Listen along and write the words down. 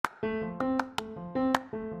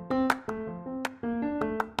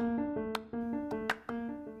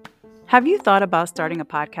Have you thought about starting a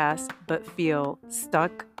podcast but feel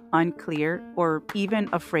stuck, unclear, or even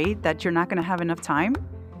afraid that you're not going to have enough time?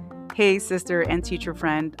 Hey, sister and teacher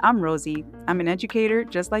friend, I'm Rosie. I'm an educator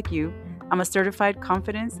just like you. I'm a certified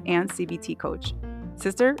confidence and CBT coach.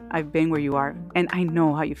 Sister, I've been where you are, and I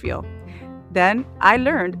know how you feel. Then I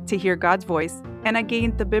learned to hear God's voice, and I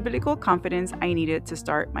gained the biblical confidence I needed to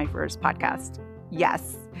start my first podcast.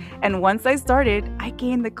 Yes. And once I started, I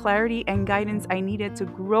gained the clarity and guidance I needed to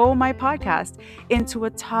grow my podcast into a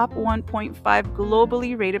top 1.5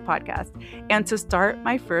 globally rated podcast and to start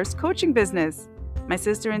my first coaching business. My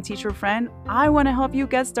sister and teacher friend, I want to help you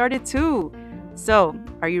get started too. So,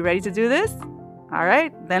 are you ready to do this? All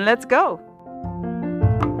right, then let's go.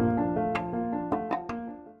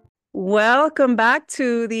 Welcome back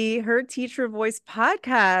to the Her Teacher Voice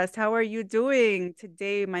podcast. How are you doing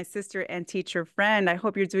today, my sister and teacher friend? I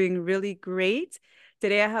hope you're doing really great.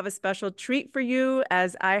 Today, I have a special treat for you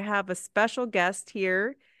as I have a special guest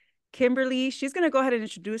here, Kimberly. She's going to go ahead and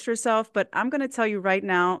introduce herself, but I'm going to tell you right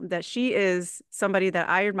now that she is somebody that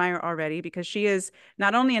I admire already because she is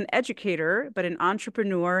not only an educator, but an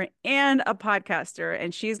entrepreneur and a podcaster.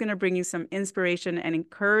 And she's going to bring you some inspiration and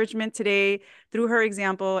encouragement today through her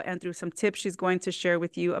example and through some tips she's going to share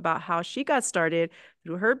with you about how she got started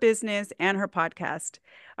through her business and her podcast.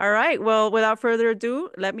 All right. Well, without further ado,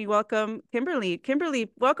 let me welcome Kimberly.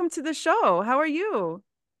 Kimberly, welcome to the show. How are you?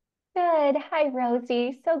 Good. Hi,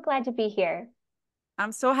 Rosie. So glad to be here.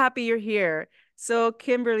 I'm so happy you're here. So,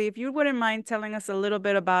 Kimberly, if you wouldn't mind telling us a little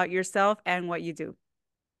bit about yourself and what you do.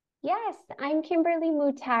 Yes, I'm Kimberly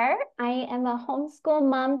Muhtar. I am a homeschool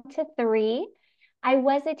mom to three. I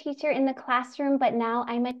was a teacher in the classroom, but now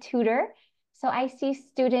I'm a tutor. So I see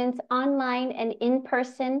students online and in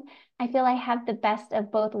person. I feel I have the best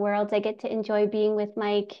of both worlds. I get to enjoy being with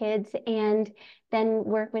my kids and then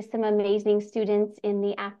work with some amazing students in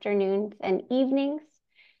the afternoons and evenings.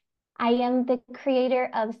 I am the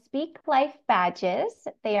creator of Speak Life badges.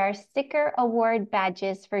 They are sticker award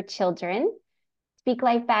badges for children. Speak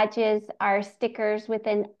Life badges are stickers with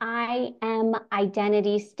an I am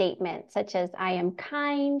identity statement, such as I am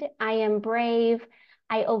kind, I am brave,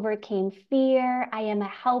 I overcame fear, I am a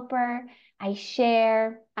helper, I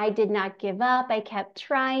share, I did not give up, I kept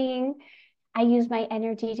trying. I use my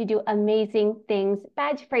energy to do amazing things,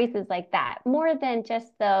 badge phrases like that, more than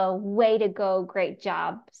just the way to go, great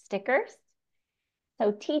job stickers.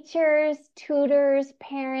 So teachers, tutors,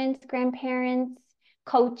 parents, grandparents,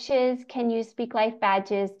 coaches can use Speak Life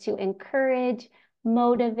badges to encourage,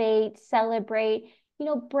 motivate, celebrate,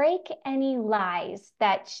 break any lies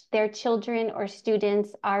that their children or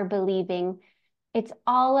students are believing. It's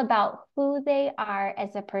all about who they are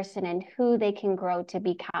as a person and who they can grow to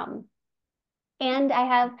become. And I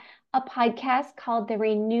have a podcast called The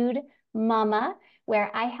Renewed Mama, where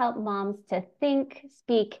I help moms to think,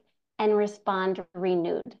 speak, and respond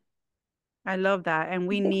renewed. I love that. And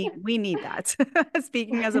we need that.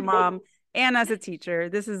 Speaking as a mom and as a teacher,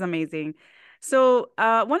 this is amazing. So,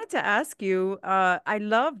 wanted to ask you, I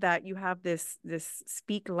love that you have this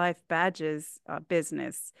Speak Life Badges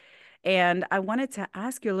business. And I wanted to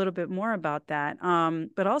ask you a little bit more about that.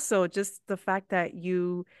 But also just the fact that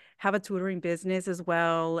you have a tutoring business as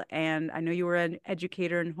well. And I know you were an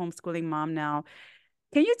educator and homeschooling mom now.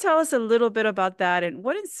 Can you tell us a little bit about that and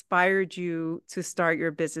what inspired you to start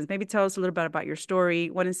your business? Maybe tell us a little bit about your story,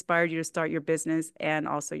 what inspired you to start your business and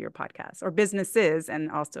also your podcast, or businesses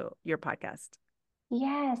and also your podcast.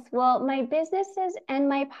 Yes, well, my businesses and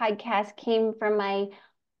my podcast came from my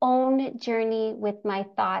own journey with my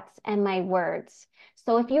thoughts and my words.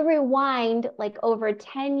 So if you rewind like over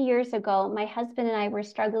 10 years ago, my husband and I were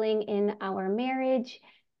struggling in our marriage,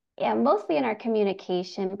 and mostly in our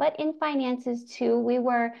communication, but in finances too. We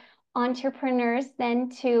were entrepreneurs then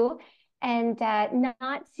too, and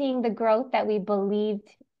not seeing the growth that we believed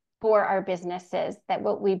for our businesses, that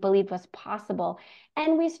what we believed was possible.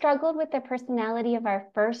 And we struggled with the personality of our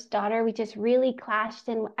first daughter. We just really clashed,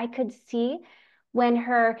 and I could see when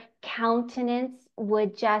her countenance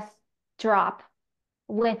would just drop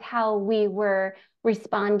with how we were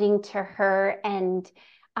responding to her. And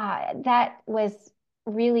that was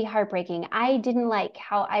really heartbreaking. I didn't like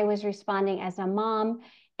how I was responding as a mom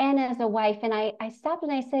and as a wife. And I stopped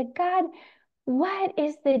and I said, God, what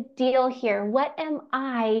is the deal here? What am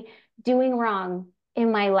I doing wrong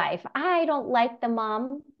in my life? I don't like the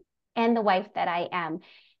mom and the wife that I am.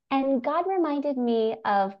 And God reminded me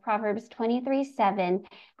of Proverbs 23:7,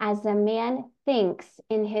 as a man thinks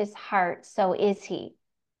in his heart, so is he.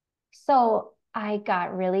 So I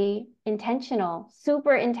got really intentional,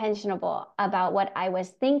 super intentional about what I was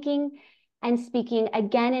thinking and speaking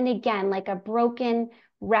again and again, like a broken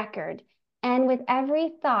record. And with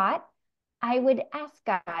every thought, I would ask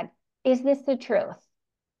God, is this the truth?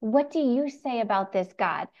 What do you say about this,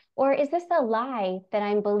 God? Or is this a lie that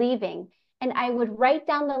I'm believing? And I would write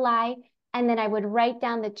down the lie and then I would write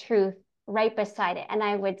down the truth right beside it. And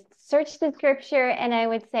I would search the scripture and I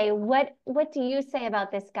would say, what do you say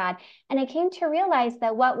about this, God? And I came to realize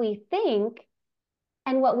that what we think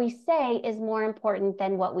and what we say is more important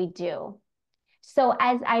than what we do. So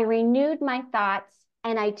as I renewed my thoughts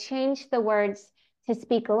and I changed the words to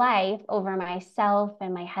speak life over myself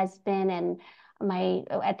and my husband and my,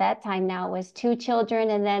 at that time now it was two children.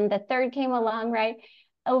 And then the third came along, right?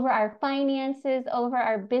 Over our finances, over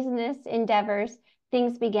our business endeavors,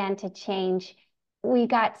 things began to change. We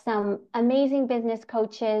got some amazing business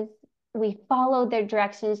coaches. We followed their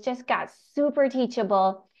directions, just got super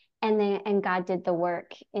teachable. And God did the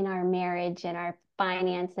work in our marriage and our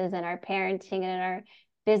finances and our parenting and our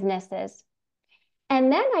businesses.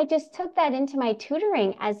 And then I just took that into my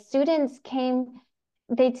tutoring. As students came,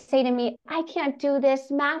 they'd say to me, I can't do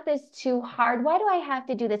this. Math is too hard. Why do I have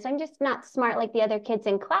to do this? I'm just not smart like the other kids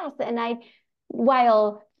in class. And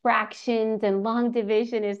while fractions and long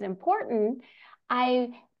division is important, I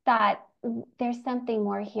thought there's something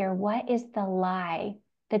more here. What is the lie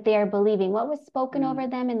that they are believing? What was spoken over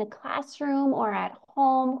them in the classroom or at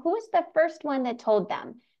home? Who was the first one that told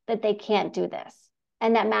them that they can't do this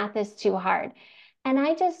and that math is too hard? And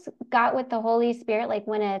I just got with the Holy Spirit, like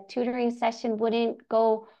when a tutoring session wouldn't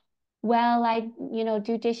go well, I'd,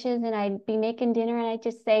 do dishes and I'd be making dinner and I'd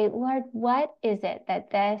just say, Lord, what is it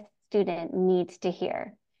that this student needs to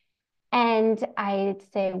hear? And I'd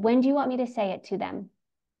say, when do you want me to say it to them?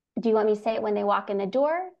 Do you want me to say it when they walk in the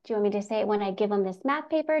door? Do you want me to say it when I give them this math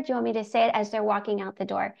paper? Do you want me to say it as they're walking out the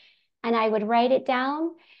door? And I would write it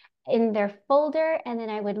down in their folder and then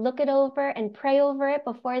I would look it over and pray over it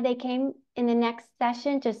before they came in the next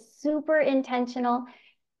session, just super intentional.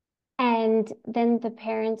 And then the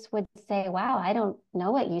parents would say, wow, I don't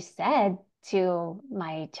know what you said to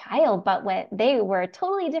my child, but what they were a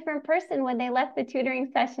totally different person when they left the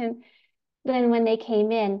tutoring session than when they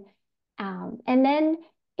came in. And then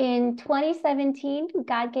in 2017,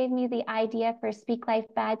 God gave me the idea for Speak Life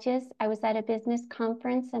badges. I was at a business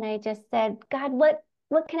conference and I just said, God, what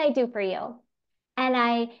can I do for you? And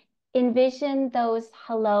I envisioned those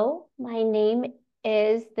hello, my name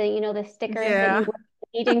is the stickers that Yeah. you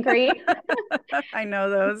meet and greet. I know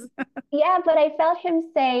those. Yeah, but I felt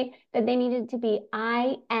him say that they needed to be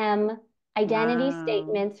I am identity Wow.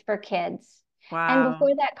 statements for kids. And Wow.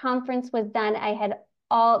 before that conference was done, I had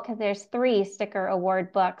because there's 3 sticker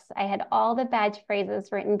award books, I had all the badge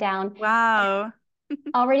phrases written down, Wow.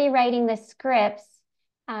 already writing the scripts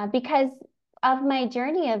because of my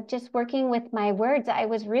journey of just working with my words. I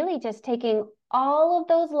was really just taking all of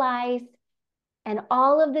those lies and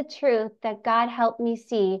all of the truth that God helped me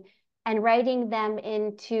see and writing them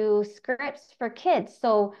into scripts for kids.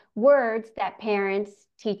 So words that parents,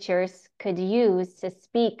 teachers could use to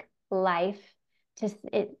speak life to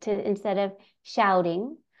instead of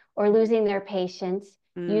shouting or losing their patience,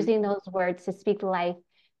 Mm. using those words to speak life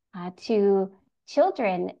to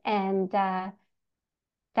children. And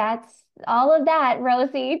that's all of that,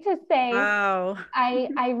 Rosie, to say Wow.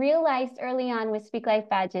 I realized early on with Speak Life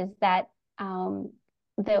badges that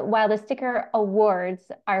while the sticker awards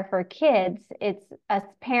are for kids, it's us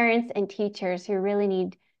parents and teachers who really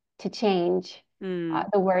need to change Mm.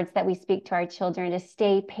 the words that we speak to our children to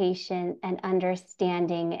stay patient and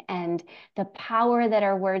understanding and the power that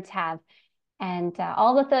our words have and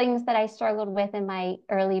all the things that I struggled with in my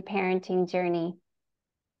early parenting journey.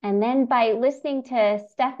 And then by listening to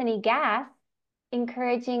Stephanie Gass,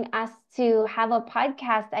 encouraging us to have a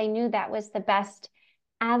podcast, I knew that was the best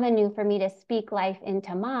avenue for me to speak life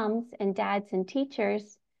into moms and dads and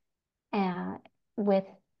teachers uh, with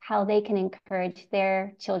how they can encourage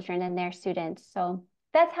their children and their students. So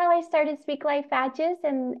that's how I started Speak Life Badges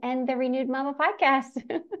and the Renewed Mama podcast.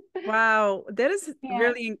 Wow. That is Yeah.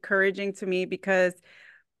 really encouraging to me because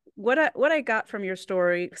what I got from your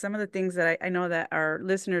story, some of the things that I know that our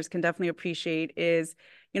listeners can definitely appreciate is,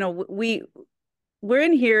 we're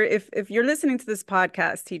in here. If you're listening to this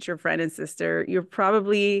podcast, teacher, friend, and sister, you're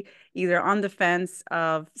probably either on the fence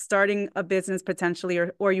of starting a business potentially,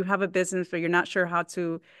 or you have a business, but you're not sure how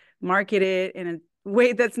to market it in a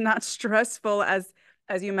way that's not stressful as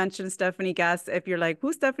as you mentioned, Stephanie Gass, if you're like,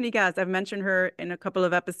 who's Stephanie Gass? I've mentioned her in a couple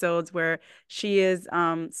of episodes where she is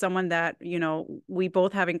someone that, we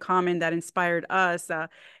both have in common that inspired us,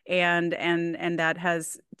 and that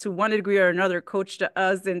has, to one degree or another, coached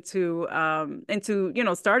us into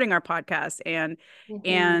starting our podcast, and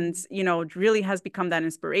Mhm. really has become that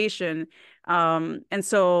inspiration. And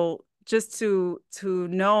so just to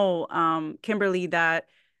know, Kimberly, that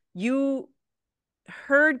you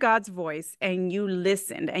heard God's voice and you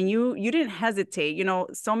listened and you didn't hesitate.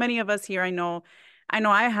 So many of us here, I know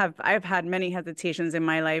I've had many hesitations in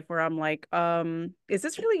my life where I'm like, is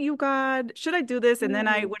this really you, God? Should I do this? And then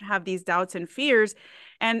I Mm. would have these doubts and fears.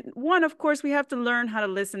 And one, of course, we have to learn how to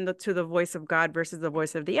listen to the voice of God versus the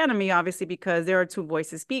voice of the enemy, obviously, because there are two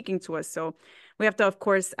voices speaking to us. So we have to, of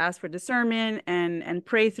course, ask for discernment and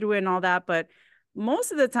pray through it and all that. But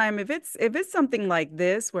most of the time, if it's something like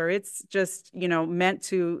this where it's just meant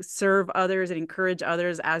to serve others and encourage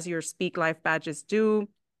others, as your Speak Life badges do,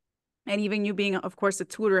 and even you being, of course, a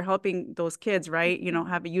tutor helping those kids, right,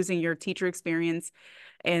 have using your teacher experience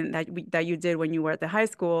and that you did when you were at the high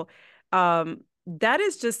school, that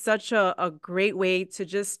is just such a great way to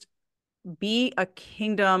just be a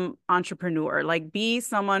kingdom entrepreneur, like be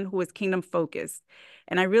someone who is kingdom focused.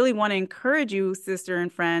 And I really want to encourage you, sister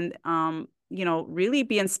and friend, really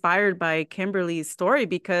be inspired by Kimberly's story,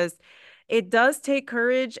 because it does take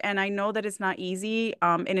courage. And I know that it's not easy.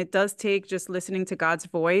 And it does take just listening to God's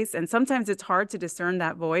voice. And sometimes it's hard to discern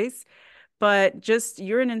that voice, but just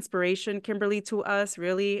you're an inspiration, Kimberly, to us,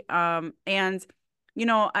 really. And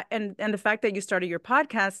and the fact that you started your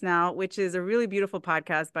podcast now, which is a really beautiful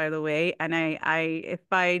podcast, by the way. And I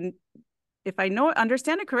if I know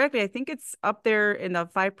understand it correctly, I think it's up there in the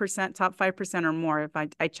 5%, top 5% or more. If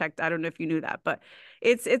I checked, I don't know if you knew that, but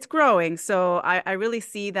it's growing. So I really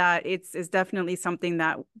see that it's definitely something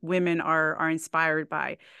that women are inspired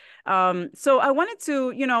by. So I wanted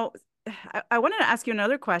to, I wanted to ask you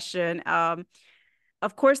another question.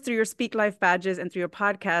 Of course, through your Speak Life badges and through your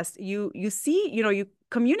podcast, you see, you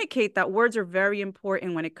communicate that words are very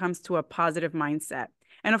important when it comes to a positive mindset.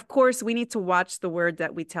 And of course, we need to watch the word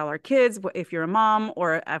that we tell our kids, if you're a mom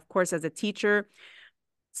or, of course, as a teacher.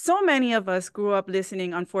 So many of us grew up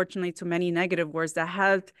listening, unfortunately, to many negative words that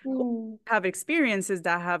Mm. have experiences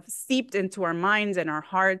that have seeped into our minds and our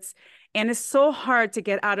hearts. And it's so hard to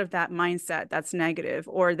get out of that mindset that's negative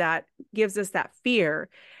or that gives us that fear,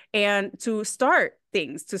 and to start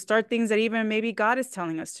things that even maybe God is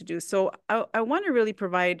telling us to do. So I want to really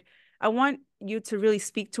provide, I want you to really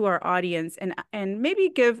speak to our audience and maybe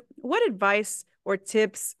give what advice or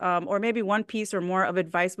tips, or maybe one piece or more of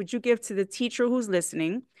advice would you give to the teacher who's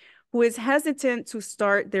listening, who is hesitant to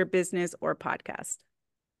start their business or podcast?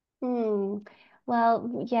 Hmm.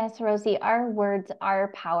 Well, yes, Rosie, our words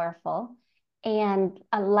are powerful, and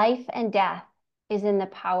a life and death is in the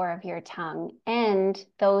power of your tongue, and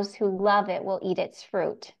those who love it will eat its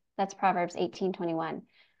fruit. That's Proverbs 18:21.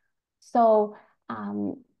 So,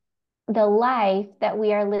 um, the life that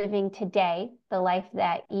we are living today, the life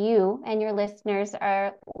that you and your listeners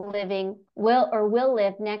are living, will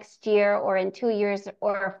live next year or in 2 years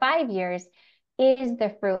or 5 years, is the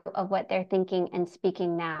fruit of what they're thinking and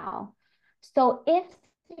speaking now. So if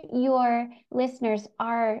your listeners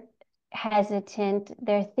are hesitant,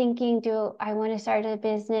 they're thinking, do I want to start a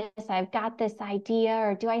business? I've got this idea,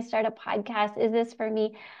 or do I start a podcast? Is this for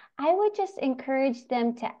me? I would just encourage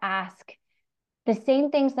them to ask the same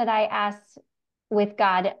things that I asked with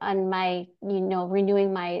God on my,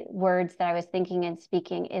 renewing my words that I was thinking and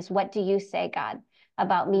speaking is, what do you say, God,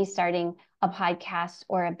 about me starting a podcast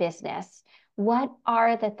or a business? What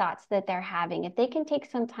are the thoughts that they're having? If they can take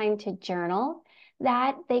some time to journal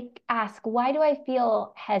that, they ask, why do I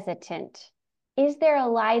feel hesitant? Is there a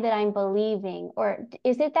lie that I'm believing? Or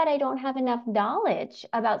is it that I don't have enough knowledge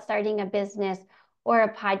about starting a business or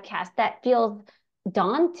a podcast that feels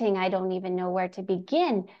daunting? I don't even know where to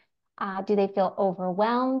begin. Do they feel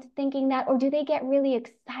overwhelmed thinking that? Or do they get really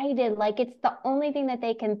excited, like it's the only thing that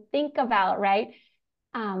they can think about, right?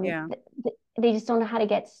 Um, Yeah, they just don't know how to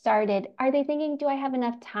get started. Are they thinking, do I have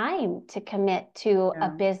enough time to commit to a yeah.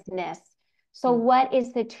 business? So, Mm. what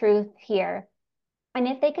is the truth here? And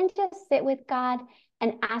if they can just sit with God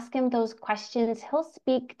and ask Him those questions, He'll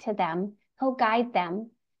speak to them, He'll guide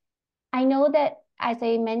them. I know that, as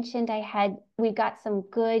I mentioned, we got some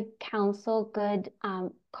good counsel, good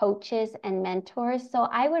coaches and mentors. So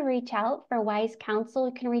I would reach out for wise counsel.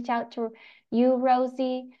 You can reach out to you,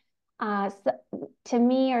 Rosie, to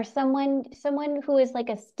me, or someone who is like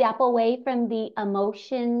a step away from the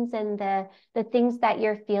emotions and the things that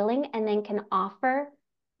you're feeling, and then can offer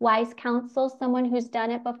wise counsel. Someone who's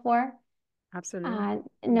done it before. Absolutely.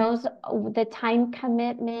 knows the time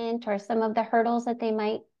commitment or some of the hurdles that they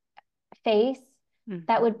might face,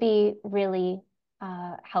 that Mhm. would be really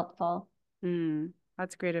helpful.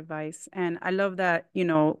 That's great advice. And I love that,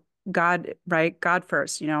 God, right? God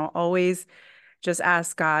first, always just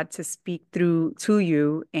ask God to speak through to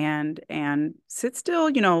you and sit still.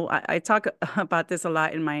 I talk about this a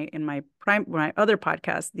lot in my other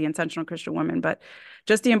podcast, The Intentional Christian Woman, but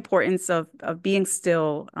just the importance of being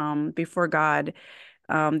still before God,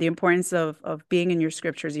 the importance of being in your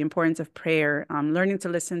scriptures, the importance of prayer, learning to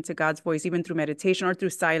listen to God's voice, even through meditation or through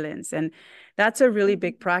silence. And that's a really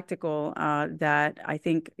big practical that I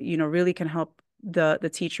think, really can help the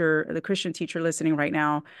teacher, the Christian teacher listening right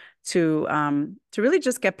now to really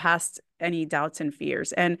just get past any doubts and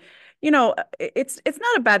fears. And it's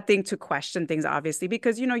not a bad thing to question things, obviously,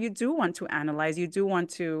 because you do want to analyze, you do want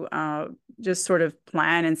to just sort of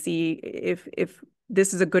plan and see if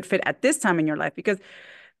this is a good fit at this time in your life, because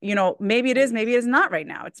maybe it is, Right. maybe it's not right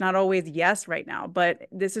now. It's not always yes right now, but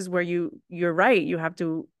this is where you're right. You have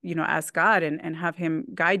to, ask God and have him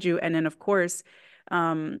guide you. And then of course,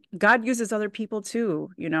 God uses other people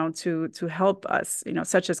too, to help us,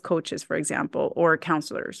 such as coaches, for example, or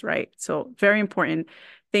counselors, right? So very important.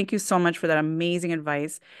 Thank you so much for that amazing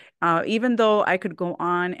advice. Even though I could go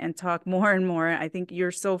on and talk more and more, I think you're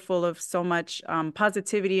so full of so much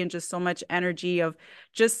positivity and just so much energy of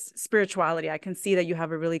just spirituality. I can see that you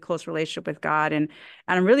have a really close relationship with God, and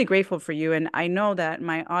I'm really grateful for you. And I know that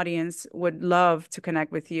my audience would love to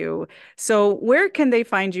connect with you. So where can they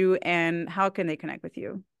find you and how can they connect with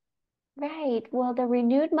you? Right. Well, the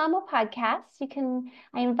Renewed Mama podcast,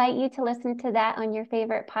 I invite you to listen to that on your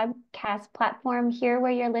favorite podcast platform here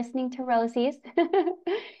where you're listening to Rosie's.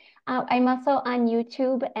 I'm also on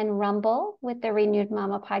YouTube and Rumble with the Renewed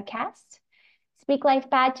Mama podcast. Speak Life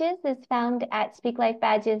Badges is found at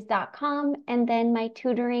speaklifebadges.com. And then my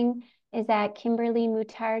tutoring is at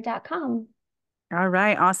kimberlymuhtar.com. All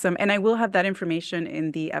right, awesome. And I will have that information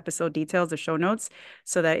in the episode details, the show notes,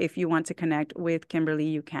 so that if you want to connect with Kimberly,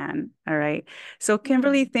 you can. All right. So,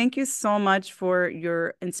 Kimberly, thank you so much for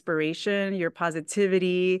your inspiration, your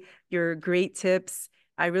positivity, your great tips.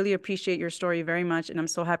 I really appreciate your story very much. And I'm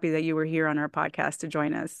so happy that you were here on our podcast to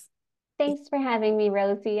join us. Thanks for having me,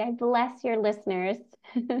 Rosie. I bless your listeners.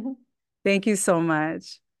 Thank you so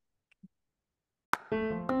much.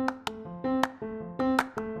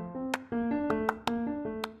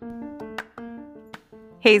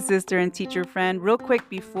 Hey, sister and teacher friend, real quick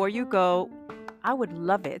before you go, I would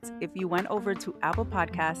love it if you went over to Apple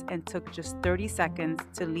Podcasts and took just 30 seconds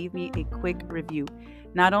to leave me a quick review.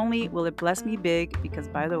 Not only will it bless me big, because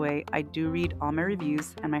by the way, I do read all my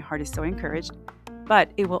reviews and my heart is so encouraged,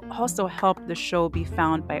 but it will also help the show be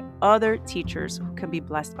found by other teachers who can be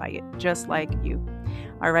blessed by it, just like you.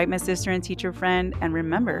 All right, my sister and teacher friend. And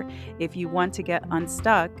remember, if you want to get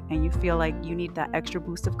unstuck and you feel like you need that extra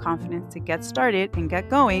boost of confidence to get started and get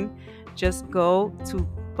going, just go to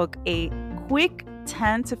book a quick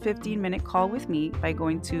 10 to 15-minute call with me by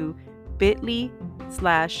going to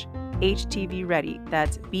bit.ly/HTV ready.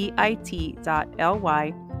 That's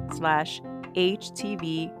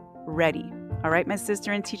bit.ly/HTV ready. All right, my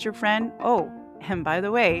sister and teacher friend. Oh, and by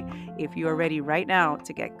the way, if you are ready right now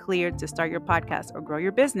to get cleared to start your podcast or grow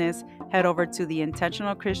your business, head over to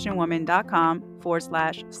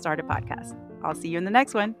theintentionalchristianwoman.com/start a podcast. I'll see you in the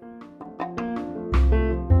next one.